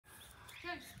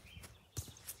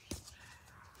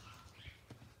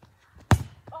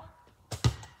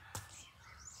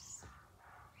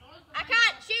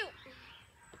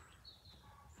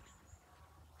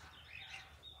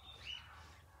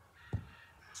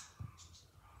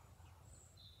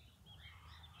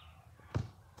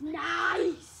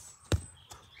Nice!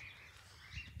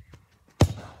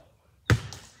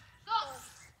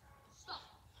 Stop!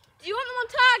 Do you want them on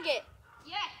target?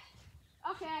 Yeah.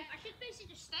 Okay. I should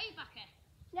basically just stay back here.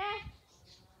 Yeah.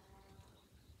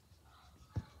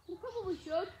 You probably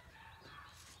should.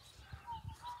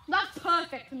 That's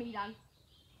perfect for me, Dan.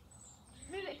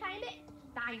 Move it a tiny bit.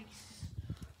 Thanks.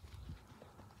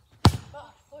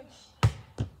 Oh, fudge.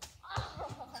 Oh.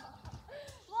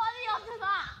 What are the odds of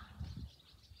that?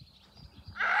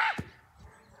 Ah!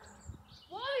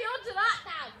 What are the odds of that,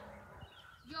 Dan?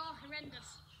 You're horrendous.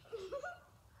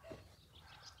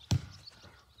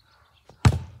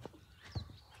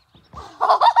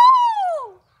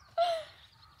 Oh!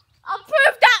 I'll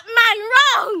prove that man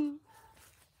wrong.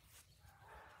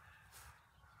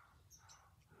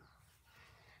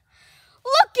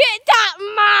 Look at that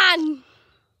man.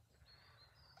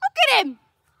 Look at him.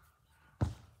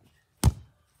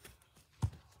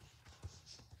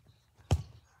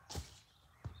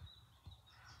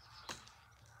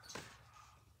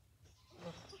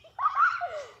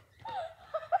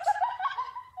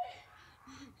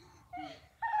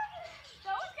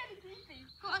 That was kind of creepy.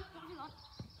 Go on, come on.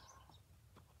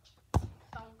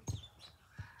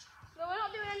 No, we're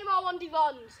not doing any more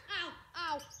 1v1s. Ow,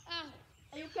 ow, ow.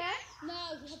 Are you okay? No, I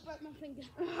broke my finger.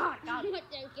 Oh, God. I'm not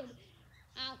joking.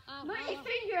 Ow, ow, Not ow. your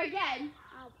finger again.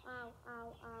 Ow, ow,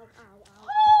 ow, ow, ow, ow.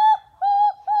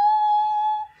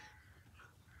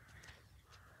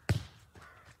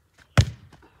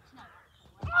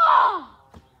 Oh!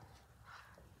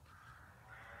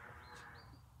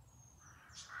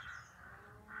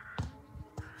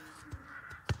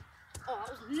 Oh,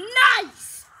 that was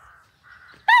nice!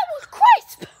 That was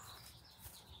crisp!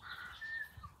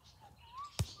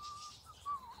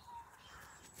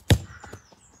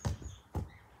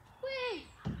 Wait!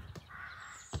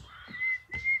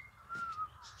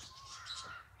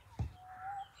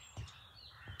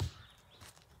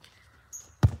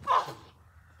 Oh!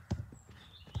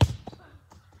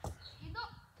 You not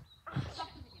stop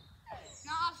him again.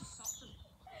 No, I'll just stop him.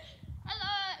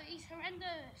 Hello, he's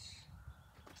horrendous.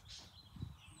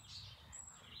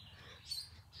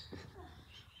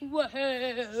 Whoa.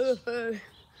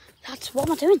 That's what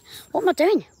am I doing? What am I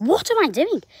doing? What am I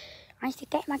doing? I need to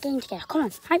get my game together. Come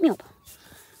on, hype me up.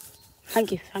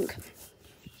 Thank you, thank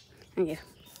you.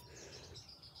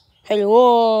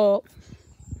 Hello.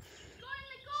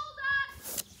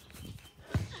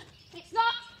 It's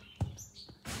not.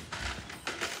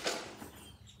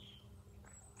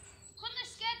 Couldn't have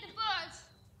scared the birds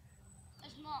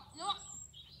as much. You know what?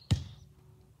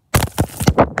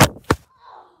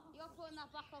 You're putting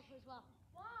that back up as well.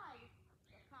 Why?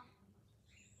 You can't.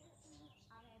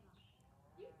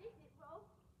 You did it, bro.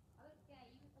 I don't care.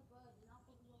 You the birds and I'll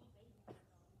put the little baby.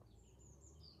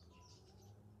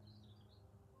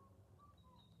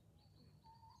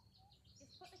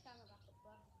 Just put the camera back up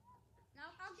first.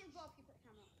 Now I'll give Bob if you put the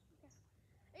camera up. Okay.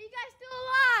 Are you guys still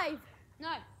alive?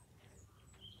 No.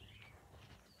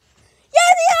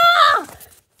 Yeah, they are!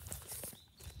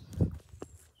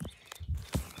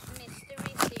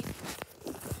 Mystery Steve.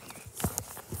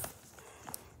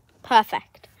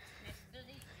 Perfect.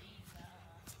 Mystery Steve.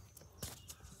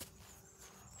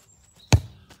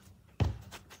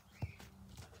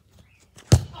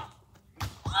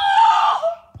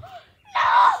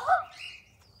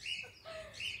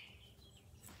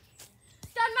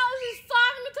 Dan, that was as far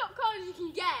in the top corner as you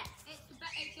can get.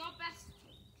 It's your best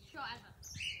shot ever.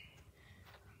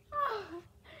 Oh,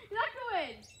 you're not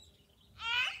going.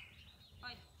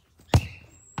 Right.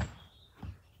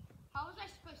 How was I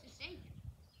supposed to see?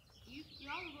 You're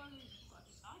the one who's got to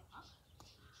decide, huh?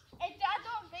 I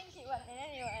don't think it went in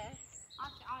anywhere. I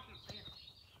can see it.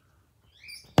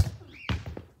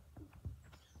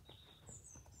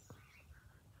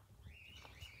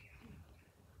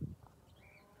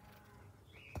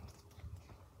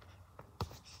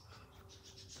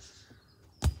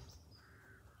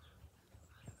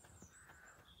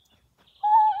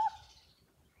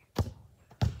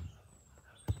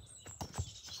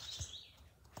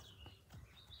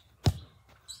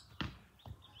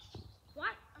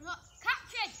 What? I'm not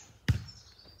captured!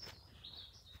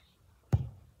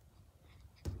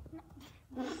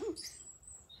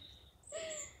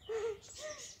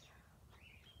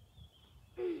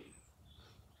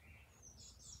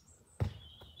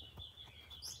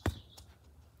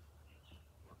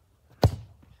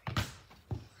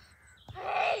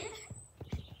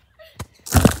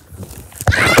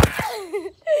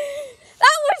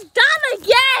 That was Dan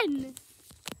again!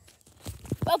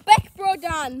 Well, Beck bro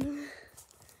Dan.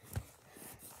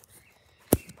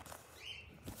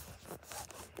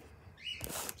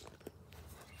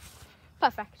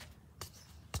 Perfect.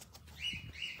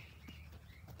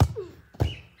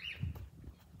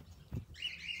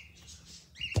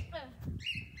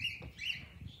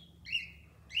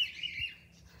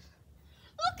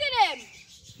 Look at him!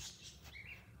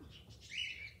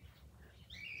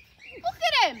 Look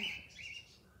at him!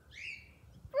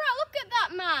 Bro, look at that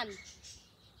man!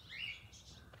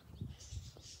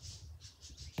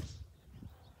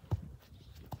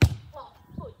 Oh,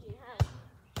 fucking hell.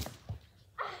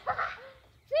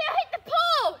 See, I hit the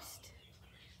post!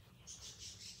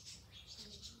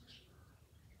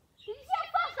 Did you see how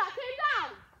fast that came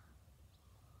down?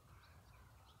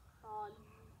 Oh,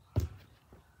 no.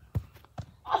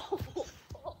 Oh!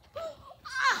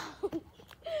 Ow!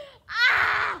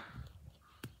 Ah!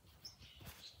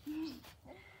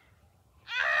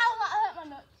 Ow! That hurt my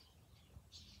nuts.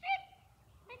 Beep,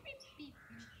 beep, beep, beep.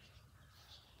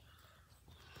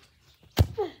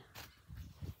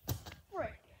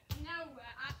 Frick. Now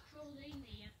we're actually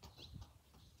near.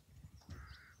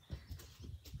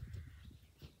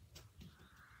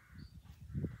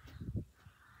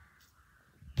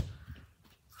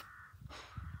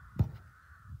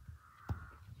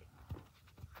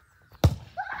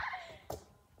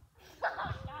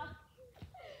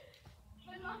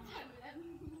 Spend my time with them.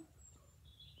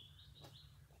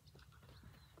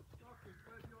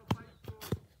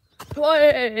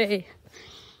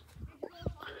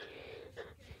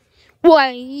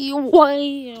 Way.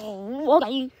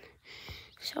 Way.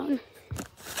 Son.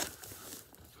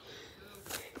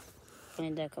 I'm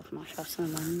gonna do a couple more shots on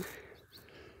the man.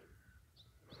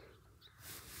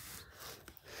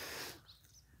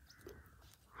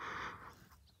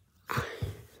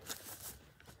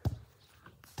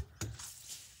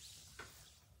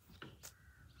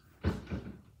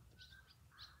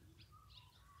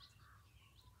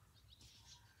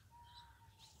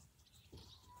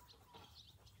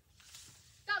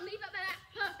 Don't leave it there. That's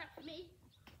perfect for me.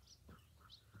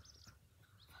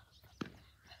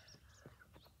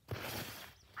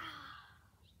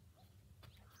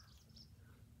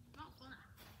 Not funny.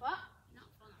 What? Not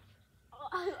funny. Oh,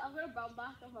 I'm gonna bounce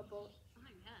back off my boat. Oh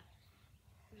yeah.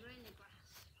 We're in the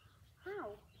grass.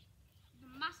 How? The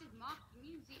massive mark.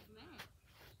 You can see it from here.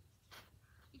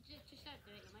 You just don't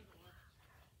do it. You'll make it work.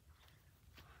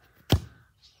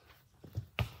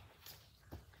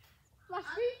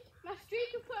 My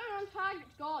streak of putting on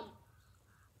target's gone.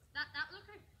 That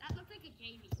looked like a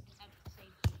Jamie attempt to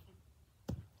save something.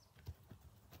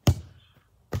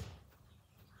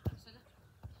 Consider.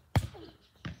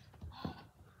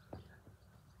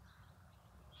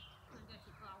 I'm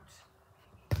dirty clouds.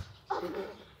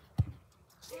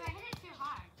 If I hit it too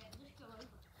hard, it'll just go over.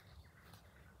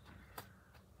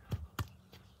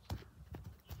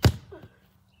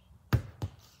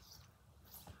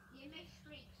 You make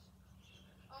streaks.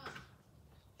 Oh,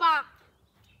 Bah!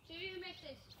 so you make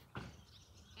this. And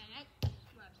it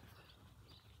works.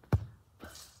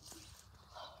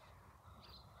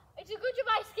 It's a good job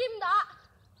I skimmed that.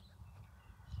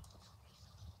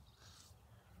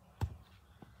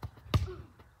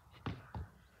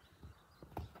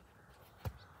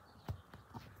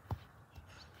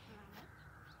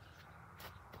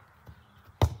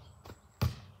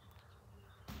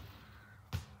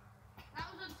 That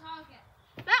was on target.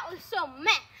 That was some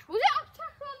mesh. Was it on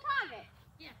target?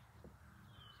 Yeah.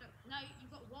 So now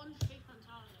you've got one streak on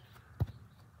target.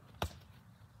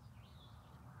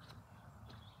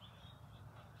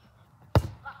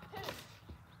 That's two.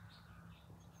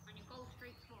 And your goal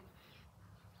streak's one.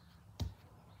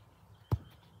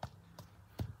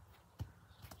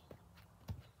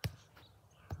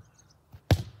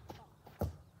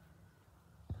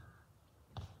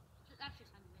 So that's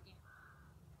just on the video.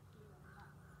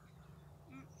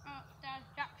 Oh, there's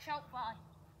Jack shout bye.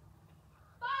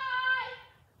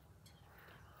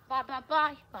 Bye, bye,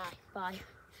 bye, bye, bye.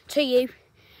 To you,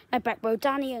 my back row,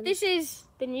 Danny. And This is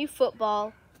the new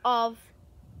football of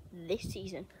this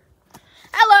season.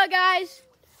 Hello guys,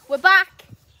 we're back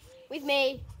with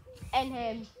me and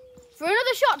him for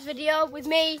another shots video with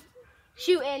me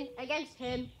shooting against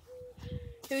him,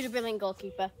 who's a brilliant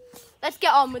goalkeeper. Let's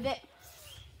get on with it.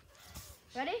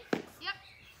 Ready? Yep.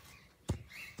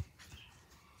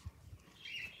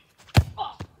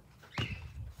 Oh.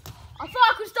 I thought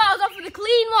I could start us off with a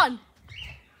clean one,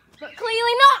 but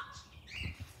clearly not.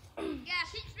 Yeah,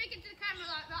 keep speaking to the camera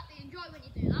like that. They enjoy when you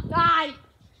do that. Aye.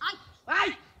 Aye.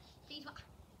 Aye. Tease back.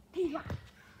 He's right.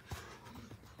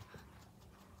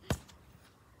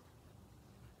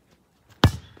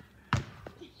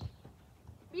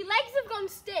 My legs have gone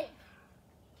stiff.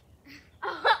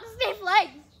 I've got stiff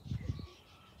legs.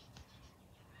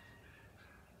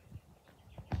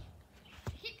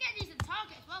 Keep getting these on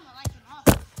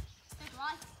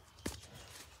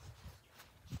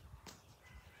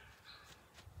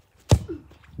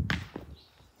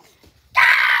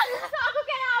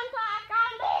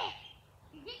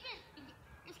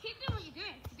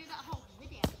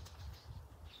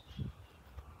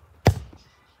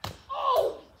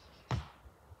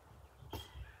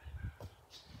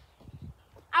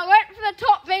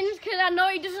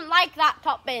like that,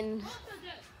 Top Bins. What do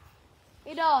I do?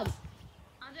 You don't.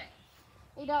 I do.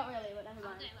 You don't really, but never I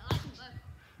mind. do. I like them both.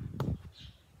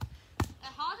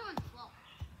 They're harder and flop.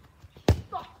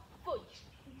 Oh, fudge.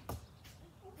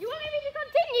 You wanted me to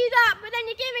continue that, but then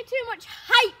you gave me too much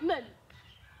hype, man.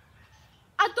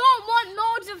 I don't want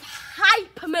loads of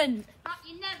hype, man.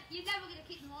 You're never going to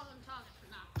keep them all on target for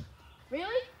now.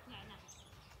 Really? No, no.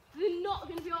 They're not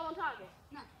going to be all on target?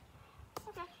 No.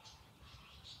 Okay.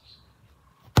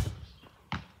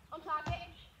 On target?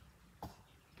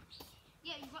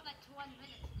 Yeah, you've got like 1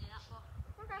 minute to do that, but...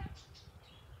 Okay.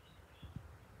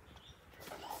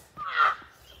 Ah!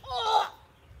 Oh!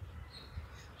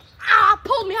 Ah!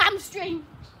 Pulled my hamstring.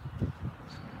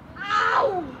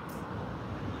 Ow!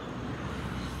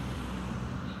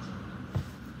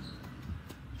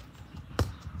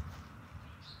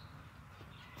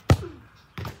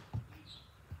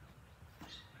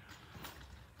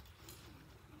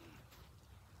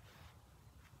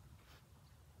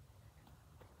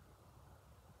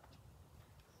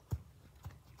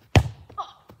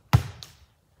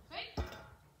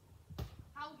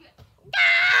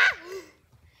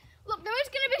 Look, there is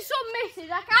going to be some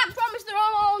misses. I can't promise they're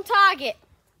all on target.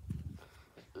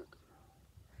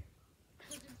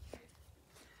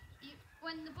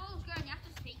 When the ball's going, you have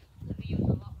to speak to the viewers a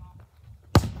lot more.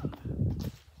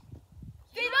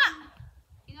 See that?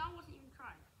 You know, I wasn't even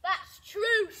trying. That's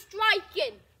true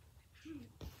striking.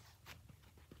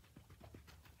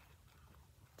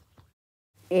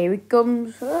 Here it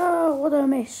comes. Oh, what a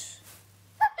miss.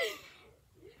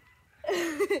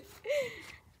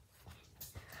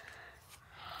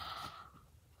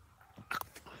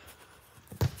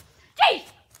 Jeez!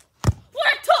 What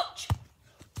a touch!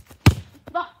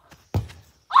 Oh.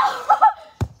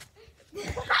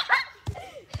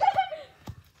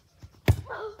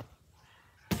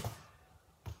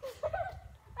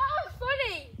 That was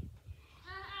funny.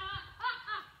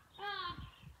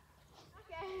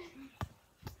 Okay.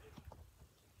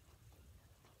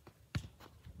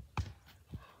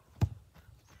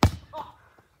 Oh.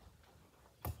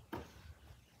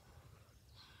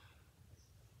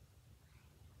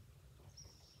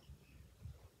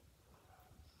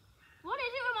 What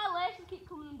is it with my laces keep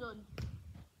coming undone?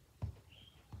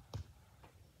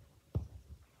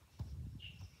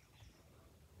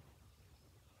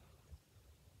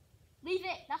 Leave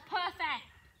it, that's perfect.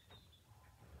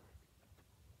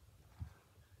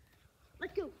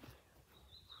 Let's go.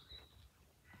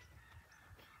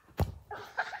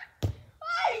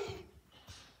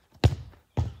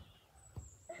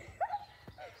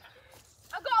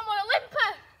 I got him on a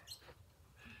limper.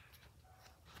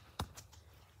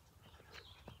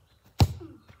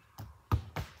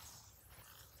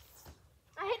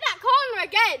 I hit that corner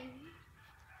again.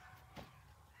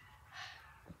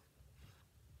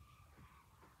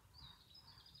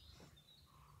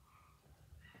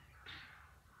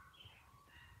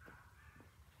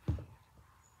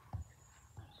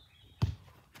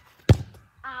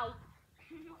 Ow.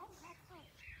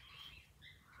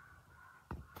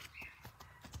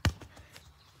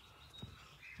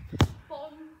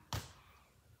 Fun.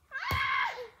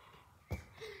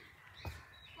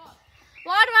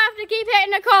 Why do I have to keep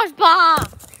hitting the crossbar?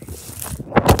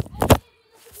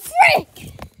 Frick!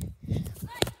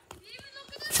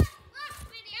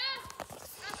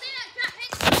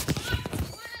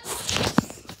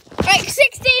 Like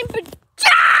 16 for...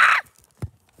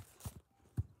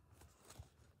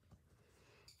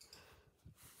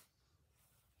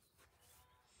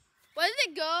 Where did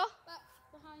it go? Back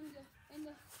behind you.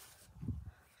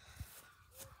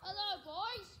 Hello,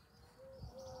 boys.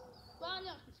 Finally,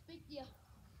 I can speak to you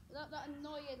without that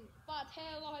annoying bad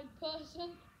hairline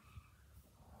person.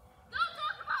 Don't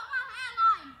talk about my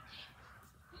hairline!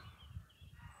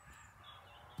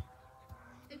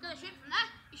 You're gonna shoot from there.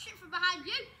 You shoot from behind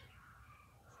you.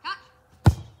 Catch.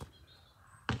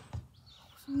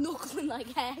 Knuckling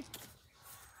like heck.